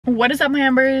What is up, my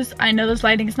Ambers? I know this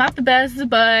lighting is not the best,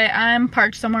 but I'm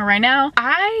parked somewhere right now.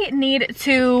 I need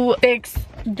to fix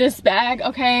this bag,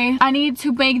 okay? I need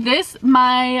to make this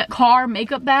my car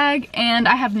makeup bag, and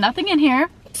I have nothing in here.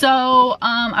 So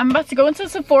I'm about to go into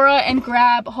Sephora and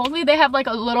grab, hopefully they have like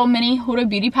a little mini Huda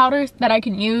Beauty powder that I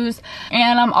can use.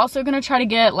 And I'm also gonna try to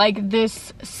get like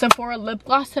this Sephora lip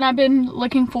gloss that I've been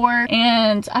looking for.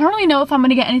 And I don't really know if I'm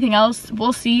gonna get anything else.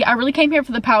 We'll see. I really came here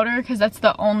for the powder because that's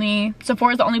the only,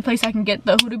 Sephora's the only place I can get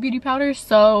the Huda Beauty powder.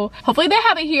 So hopefully they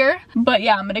have it here. But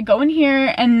yeah, I'm gonna go in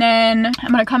here and then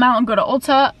I'm gonna come out and go to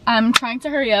Ulta. I'm trying to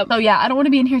hurry up. So yeah, I don't wanna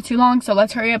be in here too long. So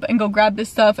let's hurry up and go grab this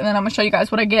stuff. And then I'm gonna show you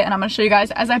guys what I get, and I'm gonna show you guys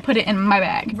as I put it in my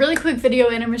bag. Really quick video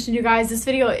intermission, you guys. This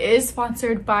video is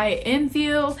sponsored by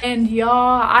InView, and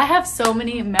y'all, I have so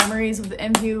many memories with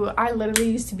InView. I literally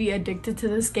used to be addicted to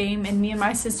this game, and me and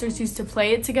my sisters used to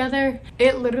play it together.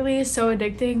 It literally is so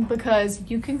addicting because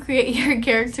you can create your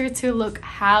character to look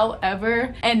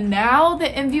however, and now the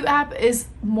InView app is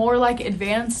more like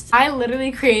advanced. I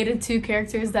literally created 2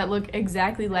 characters that look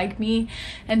exactly like me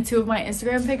and 2 of my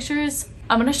Instagram pictures.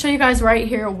 I'm gonna show you guys right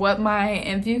here what my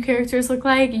InView characters look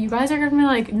like. You guys are gonna be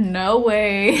like, no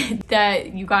way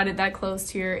that you got it that close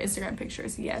to your Instagram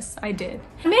pictures. Yes, I did.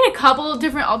 I made a couple of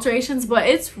different alterations, but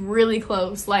it's really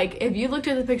close. Like, if you looked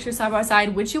at the pictures side by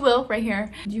side, which you will right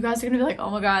here, you guys are gonna be like, oh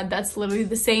my god, that's literally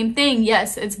the same thing.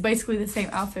 Yes, it's basically the same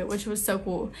outfit, which was so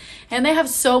cool. And they have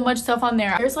so much stuff on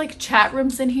there. There's like chat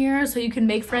rooms in here so you can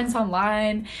make friends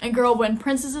online. And girl, when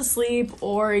Prince is asleep,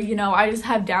 or you know, I just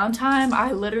have downtime,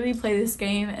 I literally play this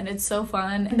game and it's so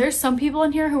fun. And there's some people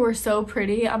in here who are so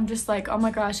pretty. I'm just like, oh my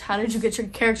gosh, how did you get your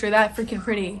character that freaking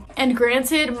pretty? And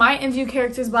granted, my InView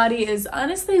character's body is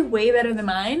honestly way better than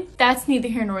mine. That's neither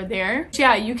here nor there. But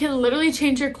yeah, you can literally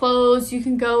change your clothes. You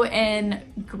can go in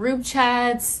group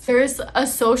chats. There's a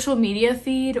social media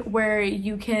feed where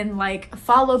you can like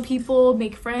follow people,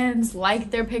 make friends, like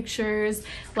their pictures,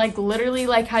 like literally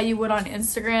like how you would on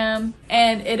Instagram.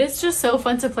 And it is just so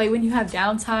fun to play when you have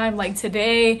downtime. Like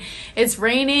today, it's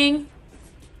raining.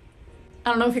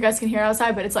 I don't know if you guys can hear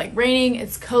outside, but it's like raining,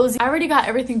 it's cozy. I already got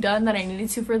everything done that I needed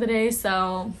to for the day,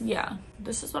 so yeah,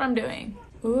 this is what I'm doing.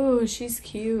 Ooh, she's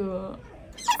cute.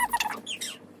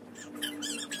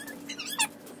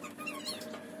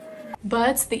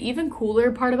 But the even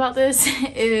cooler part about this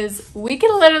is we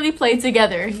can literally play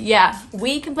together. Yeah,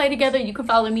 we can play together. You can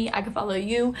follow me, I can follow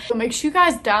you. So make sure you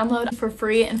guys download for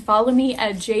free and follow me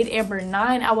at jadeamberrrr9.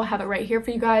 I will have it right here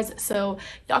for you guys, so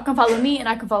y'all can follow me and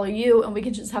I can follow you, and we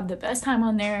can just have the best time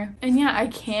on there. And yeah, I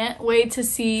can't wait to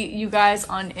see you guys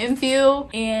on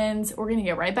InView, and we're gonna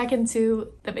get right back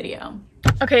into the video.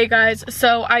 Okay guys,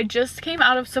 so I just came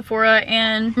out of Sephora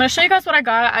and I'm gonna show you guys what I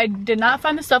got. I did not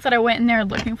find the stuff that I went in there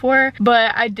looking for,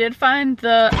 but I did find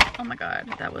the, oh my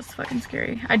god, that was fucking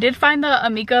scary. I did find the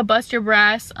Amika Bust Your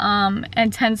Brass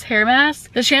Intense Hair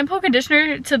Mask. The shampoo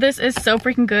conditioner to this is so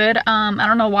freaking good. I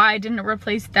don't know why I didn't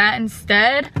replace that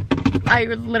instead. I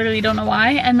literally don't know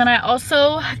why. And then I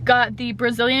also got the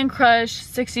Brazilian Crush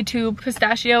 62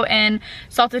 pistachio and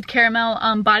salted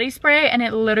caramel body spray, and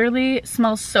it literally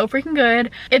smells so freaking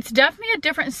good. It's definitely a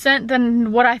different scent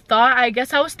than what I thought. I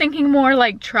guess I was thinking more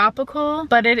like tropical,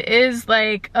 but it is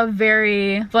like a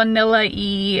very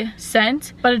vanilla-y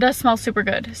scent, but it does smell super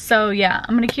good. So yeah,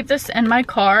 I'm gonna keep this in my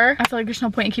car. I feel like there's no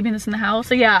point in keeping this in the house.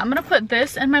 So yeah, I'm gonna put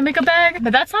this in my makeup bag.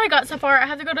 But that's all I got so far. I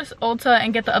have to go to Ulta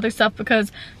and get the other stuff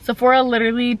because Sephora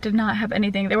literally did not have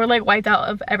anything. They were like wiped out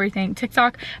of everything.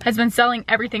 TikTok has been selling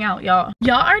everything out, y'all.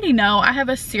 Y'all already know I have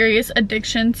a serious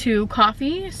addiction to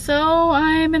coffee, so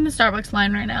I'm in the Starbucks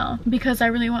line right now because I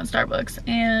really want Starbucks.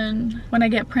 And when I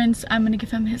get Prince, I'm gonna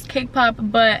give him his cake pop.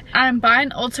 But I'm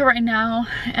buying Ulta right now,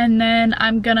 and then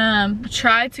I'm gonna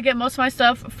try to get most of my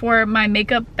stuff for my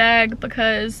makeup bag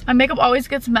because my makeup always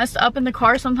gets messed up in the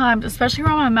car sometimes, especially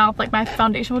around my mouth. Like my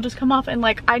foundation will just come off, and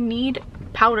like I need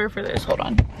powder for this. Hold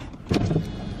on.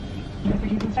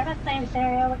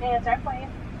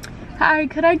 Hi,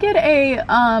 could I get a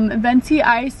venti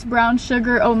iced brown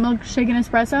sugar oat milk shaken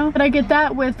espresso? Could I get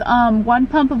that with 1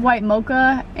 pump of white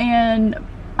mocha and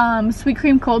sweet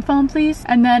cream cold foam, please?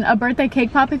 And then a birthday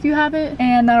cake pop if you have it,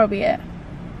 and that'll be it.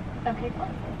 Okay, cool.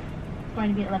 It's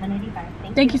going to be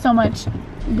 $11.85. Thank you so much.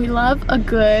 We love a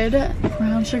good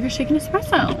brown sugar shaken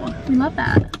espresso. We love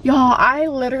that. Y'all, I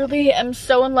literally am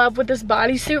so in love with this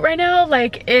bodysuit right now.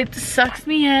 Like, it sucks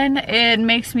me in. It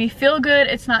makes me feel good.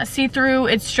 It's not see-through.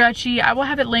 It's stretchy. I will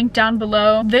have it linked down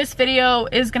below. This video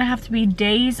is gonna have to be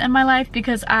days in my life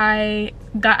because I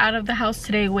got out of the house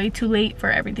today way too late for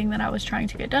everything that I was trying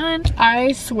to get done.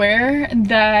 I swear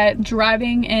that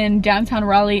driving in downtown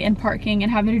Raleigh and parking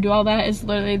and having to do all that is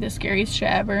literally the scariest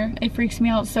shit ever. It freaks me me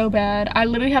out so bad. I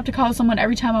literally have to call someone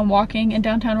every time I'm walking in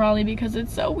downtown Raleigh because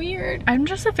it's so weird. I'm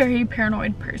just a very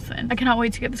paranoid person. I cannot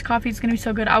wait to get this coffee. It's gonna be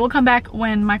so good. I will come back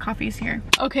when my coffee is here.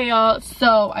 Okay, y'all,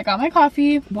 so I got my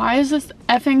coffee. Why is this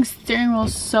effing steering wheel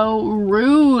so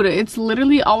rude? It's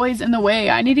literally always in the way.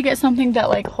 I need to get something that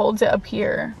like holds it up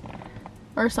here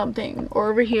or something,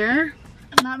 or over here.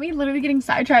 Not me literally getting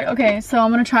sidetracked. Okay, so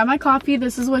I'm gonna try my coffee.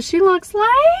 This is what she looks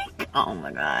like. Oh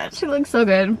my god, she looks so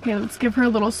good. Okay, let's give her a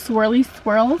little swirly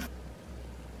swirl.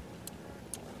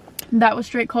 That was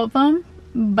straight cold foam,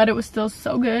 but it was still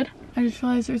so good. I just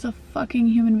realized there's a fucking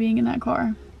human being in that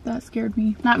car. That scared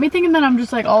me. Not me thinking that I'm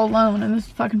just like all alone in this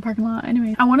fucking parking lot.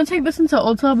 Anyway, I want to take this into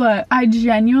Ulta, but I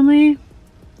genuinely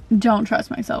don't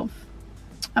trust myself.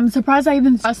 I'm surprised I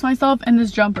even trust myself in this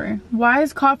jumper. Why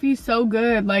is coffee so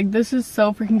good? Like, this is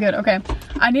so freaking good. Okay,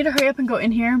 I need to hurry up and go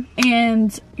in here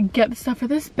and get the stuff for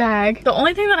this bag. The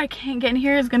only thing that I can't get in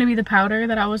here is gonna be the powder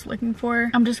that I was looking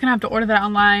for. I'm just gonna have to order that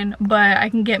online, but I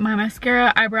can get my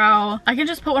mascara, eyebrow. I can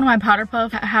just put one of my powder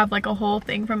puffs. I have like a whole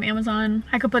thing from Amazon.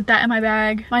 I could put that in my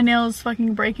bag. My nail's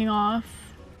fucking breaking off,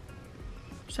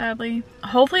 sadly.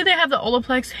 Hopefully they have the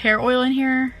Olaplex hair oil in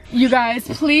here. You guys,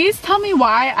 please tell me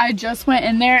why I just went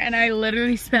in there and I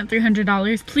literally spent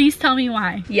 $300. Please tell me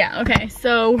why. Yeah, okay,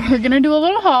 so we're gonna do a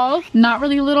little haul. Not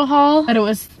really a little haul, but it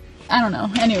was, I don't know.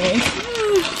 Anyways,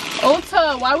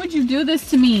 Ulta, why would you do this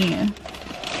to me?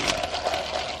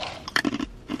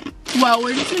 Well,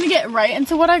 we're just gonna get right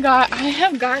into what I got. I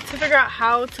have got to figure out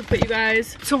how to put you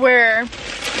guys to where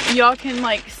y'all can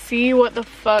like see what the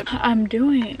fuck I'm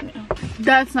doing.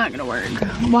 That's not gonna work.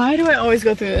 Why do I always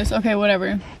go through this? Okay,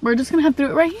 whatever. We're just gonna have to do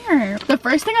it right here. The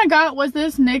first thing I got was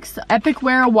this NYX Epic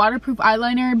Wear waterproof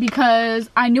eyeliner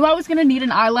because I knew I was gonna need an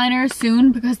eyeliner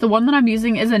soon because the one that I'm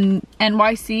using is an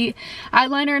NYC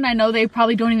eyeliner and I know they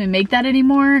probably don't even make that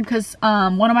anymore because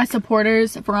one of my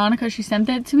supporters, Veronica, she sent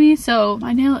that to me. So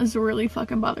my nail is really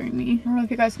fucking bothering me. I don't know if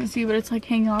you guys can see, but it's like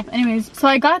hanging off. Anyways, so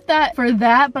I got that for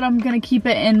that, but I'm gonna keep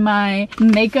it in my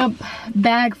makeup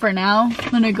bag for now.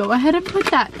 I'm gonna go ahead and put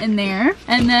that in there.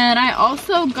 And then I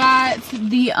also got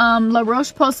the La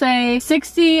Roche-Posay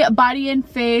 60 body and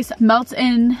face melt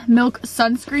in milk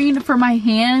sunscreen for my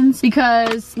hands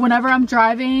because whenever I'm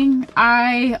driving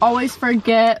I always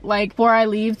forget like before I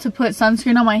leave to put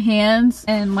sunscreen on my hands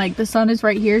and like the sun is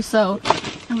right here, so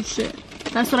oh shit,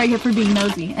 that's what I get for being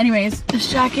nosy. Anyways,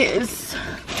 this jacket is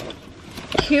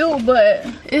cute, but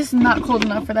it's not cold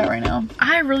enough for that right now.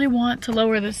 I really want to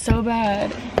lower this so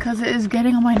bad because it is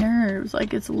getting on my nerves.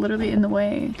 Like, it's literally in the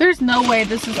way. There's no way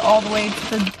this is all the way to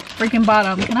the freaking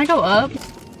bottom. Can I go up?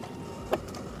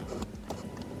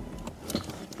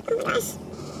 Oh my gosh.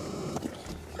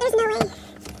 There's no way.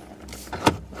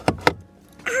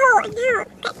 Oh no.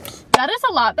 That is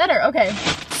a lot better. Okay,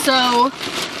 so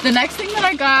the next thing that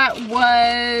I got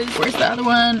was, where's the other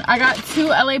one? I got two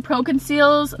LA Pro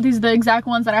Conceals. These are the exact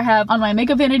ones that I have on my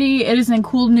makeup vanity. It is in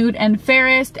Cool Nude and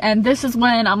Fairest, and this is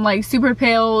when I'm like super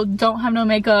pale, don't have no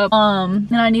makeup,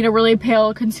 and I need a really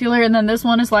pale concealer. And then this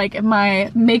one is like if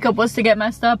my makeup was to get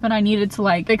messed up and I needed to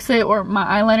like fix it, or my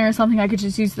eyeliner or something, I could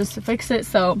just use this to fix it.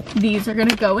 So these are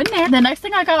gonna go in there. The next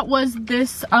thing I got was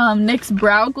this NYX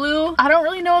brow glue. I don't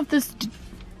really know if this,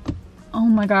 oh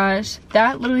my gosh,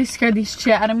 that literally scared the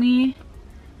shit out of me.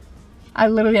 I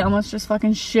literally almost just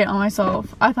fucking shit on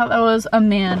myself. I thought that was a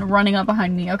man running up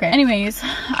behind me. Okay, anyways,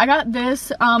 I got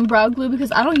this brow glue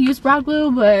because I don't use brow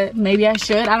glue, but maybe I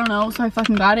should, I don't know, so I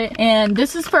fucking got it. And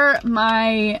this is for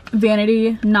my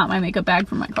vanity, not my makeup bag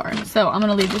for my car, so I'm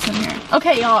gonna leave this in here.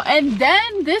 Okay, y'all, and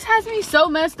then this has me so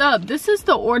messed up. This is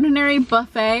the Ordinary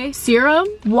Buffet serum.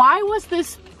 Why was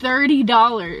this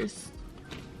 $30?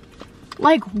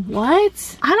 Like,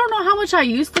 what? I don't know how much I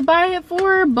used to buy it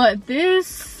for, but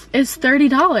this is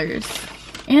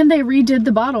 $30. And they redid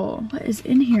the bottle. What is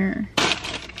in here?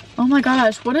 Oh my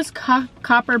gosh, what is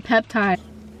copper peptide?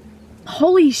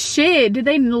 Holy shit, did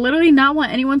they literally not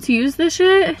want anyone to use this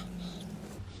shit?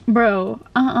 Bro,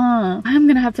 I'm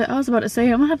gonna have to, I was about to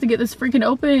say, I'm gonna have to get this freaking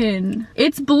open.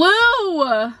 It's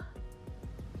blue!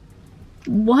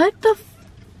 What the f,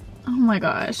 oh my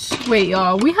gosh. Wait,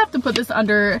 y'all, we have to put this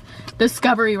under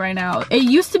discovery right now. It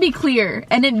used to be clear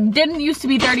and it didn't used to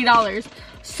be $30.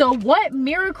 So what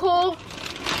miracle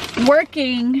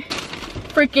working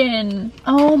freaking,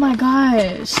 oh my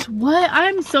gosh, what?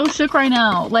 I'm so shook right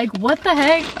now. Like, what the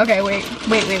heck? Okay, wait.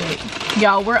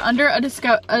 Y'all, we're under a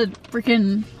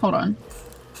freaking, hold on.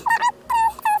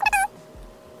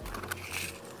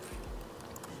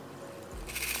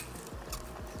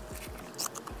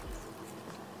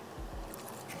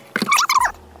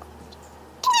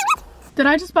 Did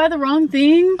I just buy the wrong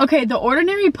thing? Okay, The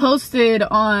Ordinary posted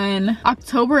on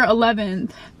October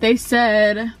 11th. They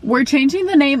said, we're changing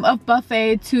the name of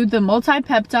Buffet to the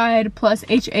multi-peptide plus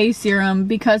HA serum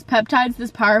because peptides this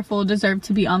powerful deserve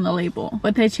to be on the label.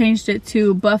 But they changed it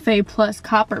to Buffet plus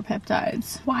copper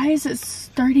peptides. Why is it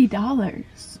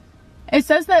 $30? It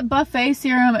says that Buffet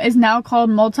serum is now called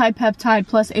multi-peptide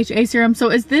plus HA serum. So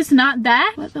is this not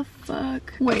that? What the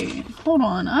fuck? Wait, hold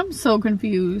on. I'm so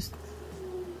confused.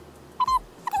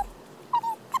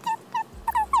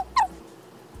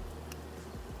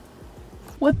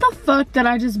 What the fuck did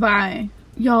I just buy?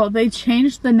 Y'all, they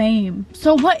changed the name.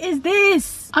 So what is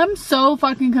this? I'm so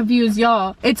fucking confused,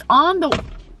 y'all. It's on the...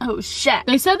 Oh, shit.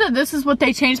 They said that this is what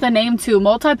they changed the name to.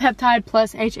 Multi-peptide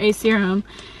plus HA serum.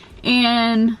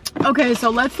 And okay, so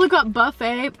let's look up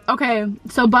Buffet. Okay,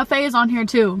 so Buffet is on here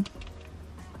too.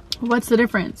 What's the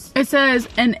difference? It says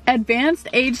an advanced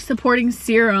age supporting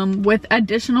serum with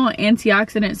additional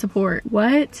antioxidant support.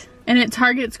 What? And it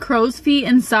targets crow's feet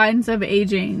and signs of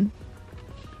aging.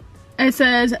 It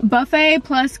says Buffet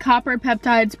plus copper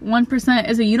peptides 1%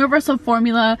 is a universal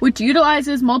formula which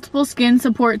utilizes multiple skin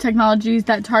support technologies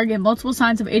that target multiple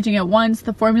signs of aging at once.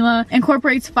 The formula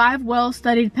incorporates 5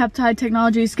 well-studied peptide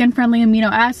technologies, skin-friendly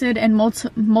amino acid, and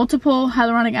multiple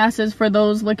hyaluronic acids for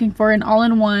those looking for an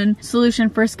all-in-one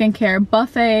solution for skincare.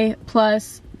 Buffet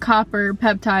plus copper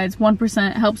peptides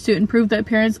 1% helps to improve the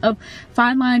appearance of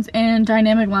fine lines and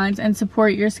dynamic lines and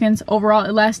support your skin's overall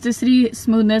elasticity,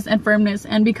 smoothness, and firmness.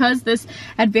 And because this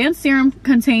advanced serum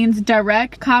contains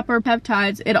direct copper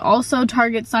peptides, it also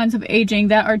targets signs of aging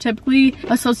that are typically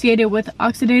associated with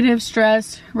oxidative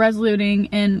stress, resoluting,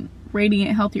 and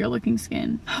radiant, healthier looking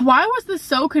skin. Why was this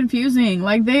so confusing?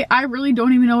 Like I really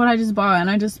don't even know what I just bought, and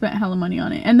I just spent hella money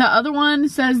on it. And the other one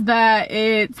says that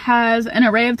it has an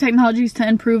array of technologies to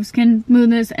improve skin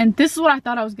smoothness, and this is what I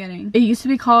thought I was getting. It used to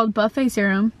be called Buffet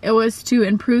serum. It was to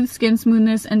improve skin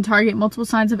smoothness and target multiple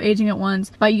signs of aging at once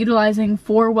by utilizing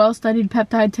 4 well-studied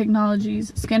peptide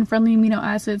technologies, skin-friendly amino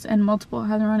acids, and multiple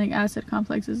hyaluronic acid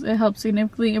complexes. It helps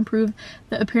significantly improve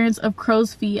the appearance of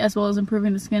crow's feet as well as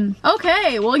improving the skin.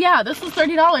 Okay, well yeah, this was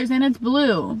 $30 and it's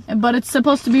blue, but it's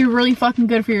supposed to be really fucking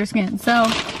good for your skin, so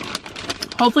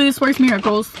hopefully this works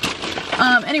miracles.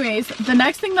 Anyways, the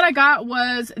next thing that I got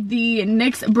was the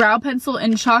NYX brow pencil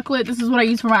in chocolate. This is what I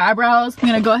use for my eyebrows. I'm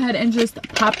gonna go ahead and just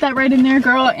pop that right in there,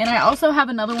 girl. And I also have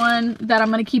another one that I'm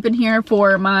gonna keep in here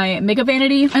for my makeup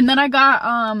vanity. And then I got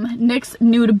NYX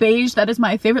Nude Beige. That is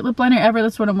my favorite lip liner ever.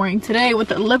 That's what I'm wearing today with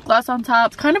the lip gloss on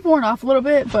top. It's kind of worn off a little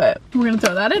bit, but we're gonna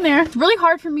throw that in there. It's really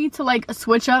hard for me to like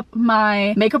switch up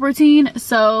my makeup routine,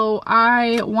 so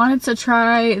I wanted to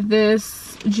try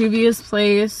this Juvia's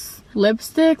Place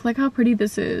lipstick. Look how pretty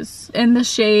this is in the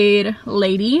shade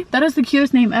Lady. That is the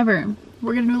cutest name ever.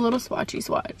 We're gonna do a little swatchy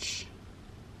swatch.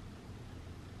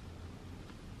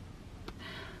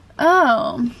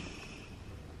 Oh,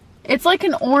 it's like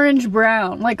an orange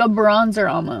brown, like a bronzer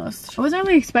almost. I wasn't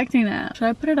really expecting that. Should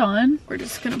I put it on? We're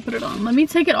just gonna put it on. Let me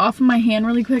take it off of my hand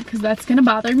really quick because that's gonna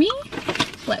bother me.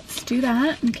 Let's do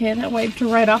that. Okay, that wiped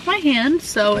right off my hand,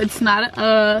 so it's not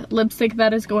a lipstick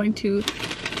that is going to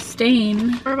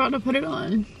stain. We're about to put it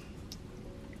on.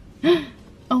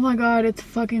 Oh my god, it's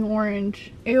fucking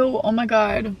orange. Ew, oh my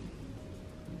god.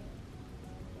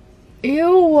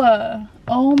 Ew,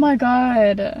 oh my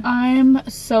god. I'm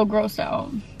so grossed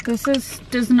out. This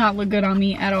does not look good on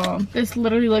me at all. This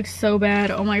literally looks so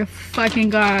bad. Oh my fucking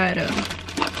god.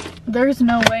 There's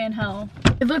no way in hell.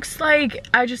 It looks like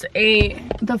I just ate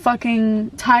the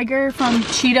fucking tiger from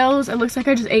Cheetos. It looks like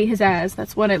I just ate his ass.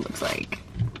 That's what it looks like.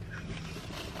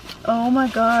 Oh my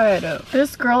god.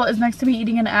 This girl is next to me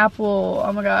eating an apple.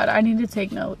 Oh my god, I need to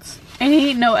take notes.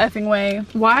 Ain't no effing way.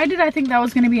 Why did I think that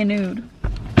was gonna be a nude?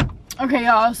 Okay,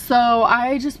 y'all, so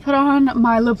I just put on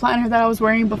my lip liner that I was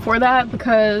wearing before that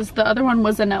because the other one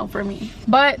was a no for me.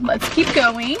 But let's keep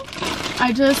going.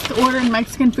 I just ordered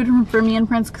Mexican food for me and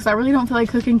Prince because I really don't feel like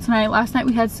cooking tonight. Last night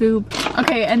we had soup.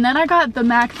 Okay, and then I got the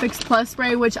MAC Fix Plus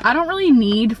spray, which I don't really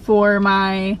need for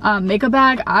my makeup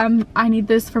bag. I need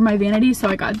this for my vanity, so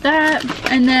I got that.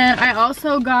 And then I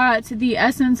also got the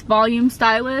Essence Volume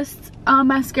Stylist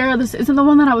mascara. This isn't the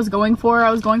one that I was going for.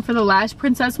 I was going for the Lash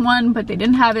Princess one, but they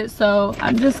didn't have it, so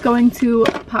I'm just going to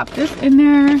pop this in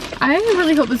there. I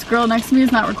really hope this girl next to me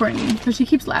is not recording me because she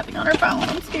keeps laughing on her phone.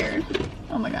 I'm scared.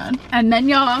 Oh my god. And then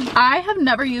y'all, I have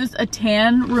never used a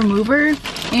tan remover,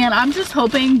 and I'm just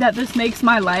hoping that this makes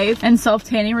my life and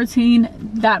self-tanning routine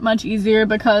that much easier,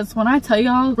 because when I tell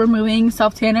y'all, removing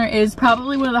self-tanner is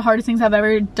probably one of the hardest things I've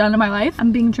ever done in my life.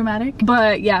 I'm being dramatic,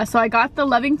 but yeah. So I got the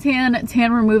Loving Tan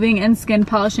tan removing and skin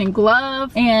polishing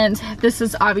glove, and this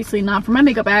is obviously not for my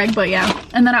makeup bag, but yeah.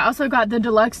 And then I also got the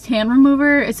deluxe tan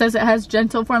remover. It says it has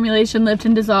gentle formulation, lift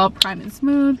and dissolve, prime and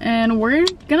smooth, and we're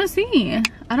gonna see.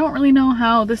 I don't really know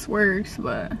how this works,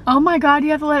 but oh my god,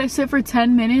 you have to let it sit for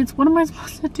 10 minutes. What am I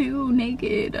supposed to do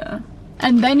naked?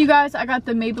 And then you guys, I got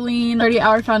the Maybelline 30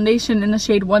 Hour Foundation in the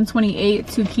shade 128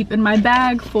 to keep in my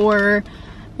bag for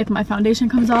if my foundation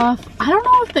comes off. I don't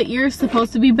know if the ear is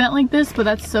supposed to be bent like this, but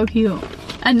that's so cute.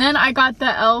 And then I got the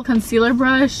e.l.f. concealer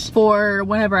brush for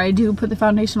whenever I do put the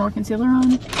foundation or concealer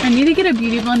on. I need to get a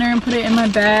beauty blender and put it in my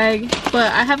bag,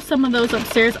 but I have some of those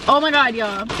upstairs. Oh my god,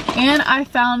 y'all. And I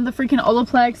found the freaking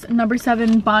Olaplex No.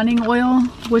 7 bonding oil,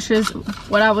 which is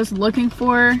what I was looking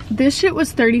for. This shit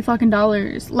was $30 fucking.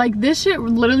 Like, this shit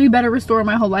literally better restore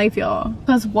my whole life, y'all.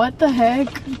 Because what the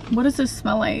heck? What does this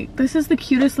smell like? This is the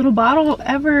cutest little bottle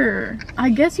ever.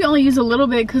 I guess you only use a little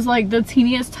bit because like the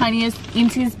teeniest, tiniest,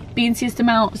 beansiest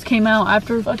amount came out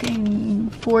after fucking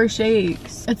 4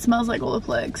 shakes. It smells like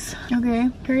Olaplex. Okay,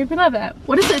 period, we love that.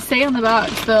 What does it say on the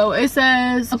box though? It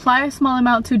says apply a small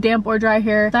amount to damp or dry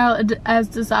hair, style as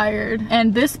desired.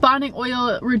 And this bonding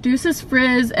oil reduces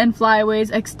frizz and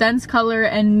flyaways, extends color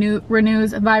and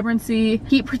renews vibrancy,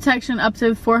 heat protection up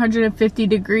to 450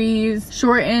 degrees,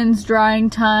 shortens drying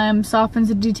time, softens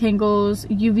and detangles,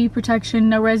 UV protection,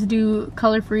 no residue,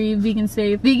 color free, vegan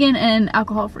safe, vegan and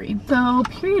alcohol free. So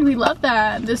period, we love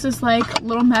that. This is like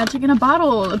little magic in a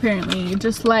bottle apparently,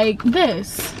 just like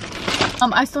this.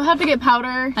 I still have to get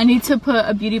powder. I need to put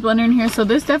a beauty blender in here, so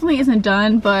this definitely isn't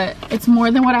done, but it's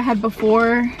more than what I had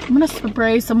before. I'm gonna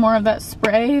spray some more of that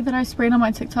spray that I sprayed on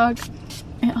my TikTok.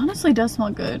 It honestly does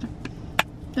smell good.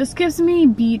 This gives me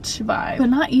beach vibe, but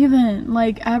not even.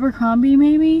 Like Abercrombie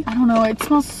maybe? I don't know, it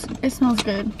smells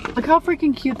good. Look how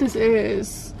freaking cute this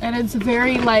is. And it's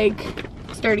very like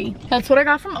sturdy. That's what I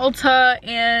got from Ulta,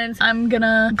 and I'm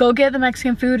gonna go get the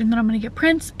Mexican food, and then I'm gonna get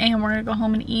Prince, and we're gonna go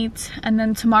home and eat. And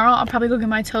then tomorrow I'll probably go get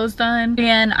my toes done,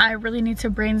 and I really need to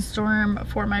brainstorm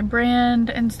for my brand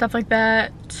and stuff like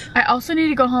that. I also need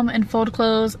to go home and fold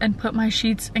clothes and put my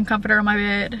sheets and comforter on my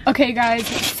bed. Okay guys,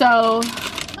 so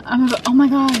oh my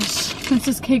gosh,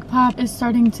 Princess Cake Pop is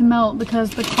starting to melt because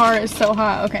the car is so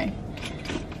hot. Okay,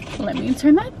 let me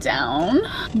turn that down.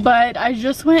 But I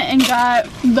just went and got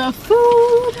the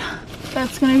food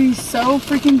that's gonna be so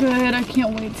freaking good. I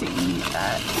can't wait to eat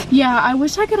that. Yeah, I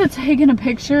wish I could have taken a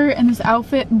picture in this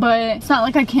outfit, but it's not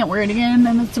like I can't wear it again,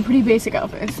 and it's a pretty basic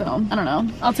outfit, so I don't know.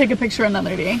 I'll take a picture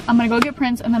another day. I'm gonna go get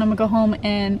Prince, and then I'm gonna go home,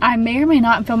 and I may or may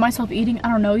not film myself eating. I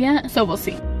don't know yet, so we'll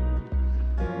see.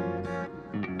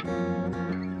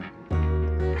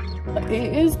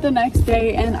 It is the next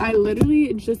day, and I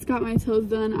literally just got my toes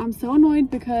done. I'm so annoyed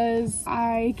because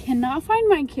I cannot find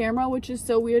my camera, which is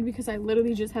so weird because I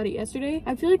literally just had it yesterday.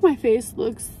 I feel like my face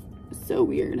looks so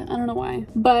weird. I don't know why,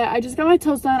 but I just got my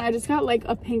toes done. I just got like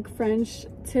a pink French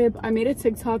tip. I made a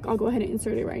TikTok. I'll go ahead and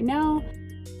insert it right now.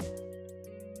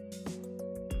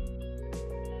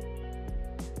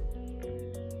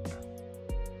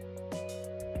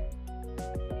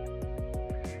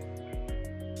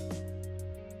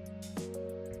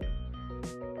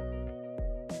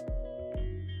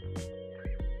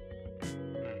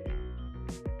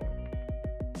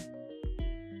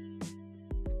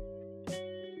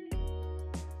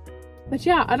 But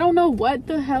yeah, I don't know what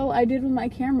the hell I did with my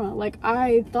camera. Like,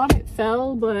 I thought it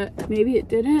fell, but maybe it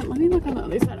didn't. Let me look on the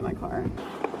other side of my car.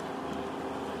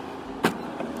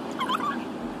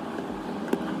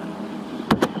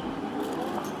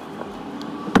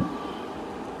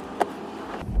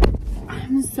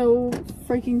 I'm so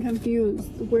freaking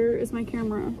confused. Where is my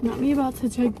camera? Not me about to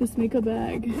check this makeup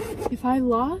bag. If I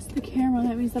lost the camera,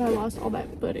 that means that I lost all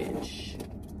that footage.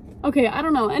 Okay, I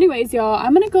don't know. Anyways, y'all,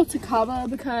 I'm gonna go to CAVA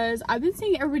because I've been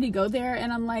seeing everybody go there,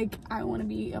 and I'm like, I want to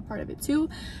be a part of it too.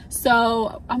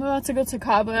 So I'm about to go to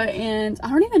CAVA, and I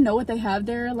don't even know what they have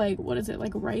there. Like, what is it?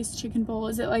 Like rice chicken bowl?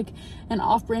 Is it like an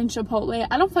off-brand Chipotle?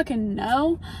 I don't fucking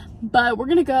know, but we're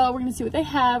gonna go. We're gonna see what they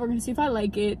have. We're gonna see if I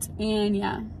like it, and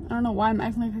yeah. I don't know why I'm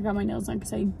acting like I got my nails done,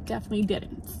 because I definitely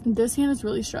didn't. This hand is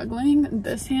really struggling.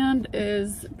 This hand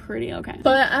is pretty okay.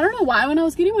 But I don't know why when I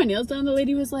was getting my nails done, the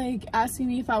lady was like asking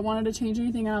me if I wanted to change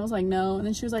anything, and I was like no. And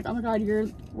then she was like, oh my god,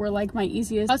 were like my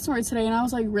easiest customer today. And I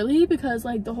was like, really? Because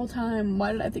like the whole time,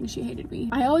 why did I think she hated me?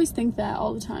 I always think that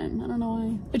all the time. I don't know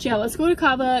why. But yeah, let's go to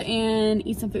CAVA and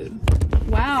eat some food.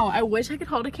 Wow, I wish I could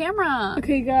hold a camera.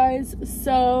 Okay guys,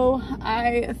 so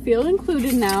I feel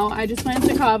included now. I just went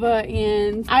to CAVA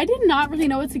and I did not really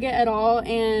know what to get at all,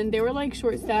 and they were like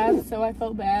short staffed, so I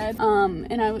felt bad.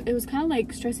 And it was kind of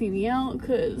like stressing me out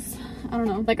because I don't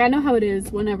know, like I know how it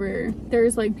is whenever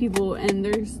there's like people and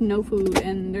there's no food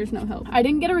and there's no help. I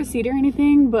didn't get a receipt or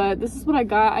anything, but this is what I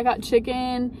got. I got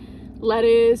chicken,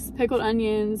 lettuce, pickled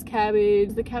onions,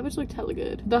 cabbage. The cabbage looked hella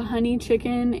good. The honey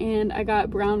chicken, and I got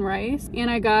brown rice, and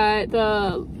I got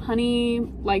the honey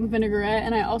like vinaigrette,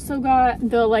 and I also got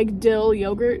the like dill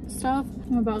yogurt stuff.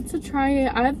 I'm about to try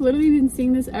it. I've literally been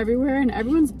seeing this everywhere, and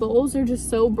everyone's bowls are just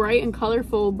so bright and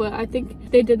colorful, but I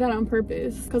think they did that on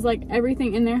purpose because like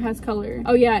everything in there has color.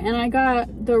 Oh yeah, and I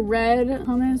got the red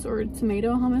hummus or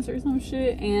tomato hummus or some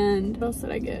shit. And what else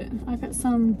did I get? I got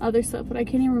some other stuff, but I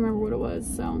can't even remember what it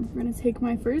was. So I'm gonna take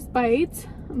my first bite.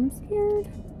 I'm scared.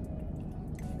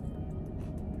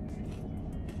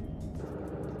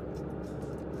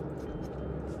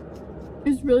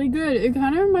 It's really good. It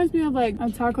kind of reminds me of like a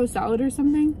taco salad or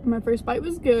something. My first bite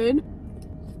was good.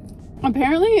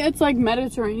 Apparently it's like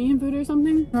Mediterranean food or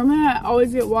something. Normally I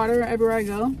always get water everywhere I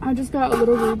go. I just got a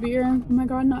little root beer. Oh my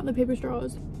god, not the paper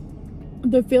straws.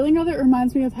 The feeling of it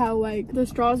reminds me of how like the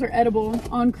straws are edible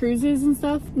on cruises and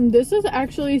stuff. This is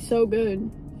actually so good.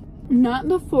 Not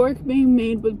the fork being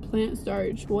made with plant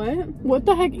starch. What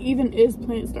the heck even is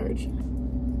plant starch?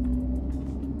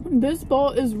 This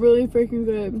bowl is really freaking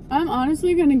good. I'm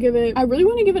honestly gonna give it, I really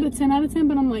want to give it a 10 out of 10,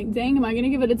 but I'm like, dang, am I gonna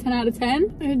give it a 10 out of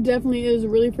 10? It definitely is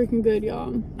really freaking good,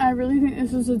 y'all. I really think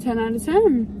this is a 10 out of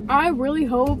 10. I really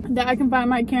hope that I can find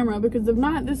my camera, because if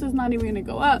not, this is not even gonna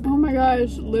go up. Oh my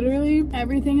gosh, literally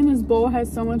everything in this bowl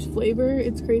has so much flavor.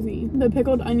 It's crazy. The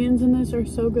pickled onions in this are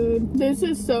so good. This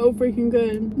is so freaking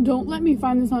good. Don't let me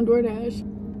find this on DoorDash.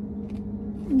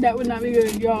 That would not be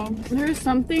good, y'all. There's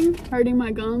something hurting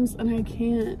my gums and I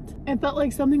can't. It felt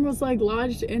like something was like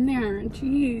lodged in there.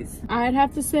 Jeez. I'd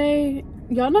have to say,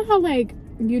 y'all know how like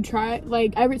you try,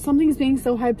 like something's being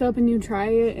so hyped up and you try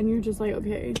it and you're just like,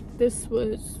 okay, this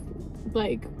was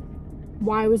like,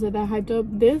 why was it that hyped up?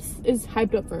 This is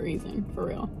hyped up for a reason, for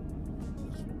real.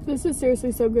 This is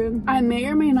seriously so good. I may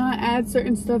or may not add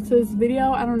certain stuff to this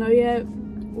video. I don't know yet.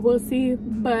 We'll see,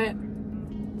 but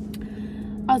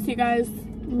I'll see you guys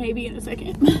maybe in a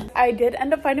second. I did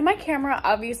end up finding my camera,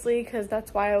 obviously, because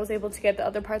that's why I was able to get the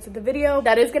other parts of the video.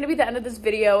 That is going to be the end of this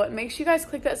video. Make sure you guys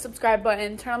click that subscribe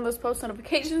button, turn on those post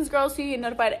notifications, girls, so you get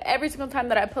notified every single time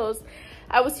that I post.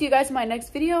 I will see you guys in my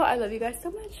next video. I love you guys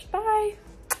so much. Bye.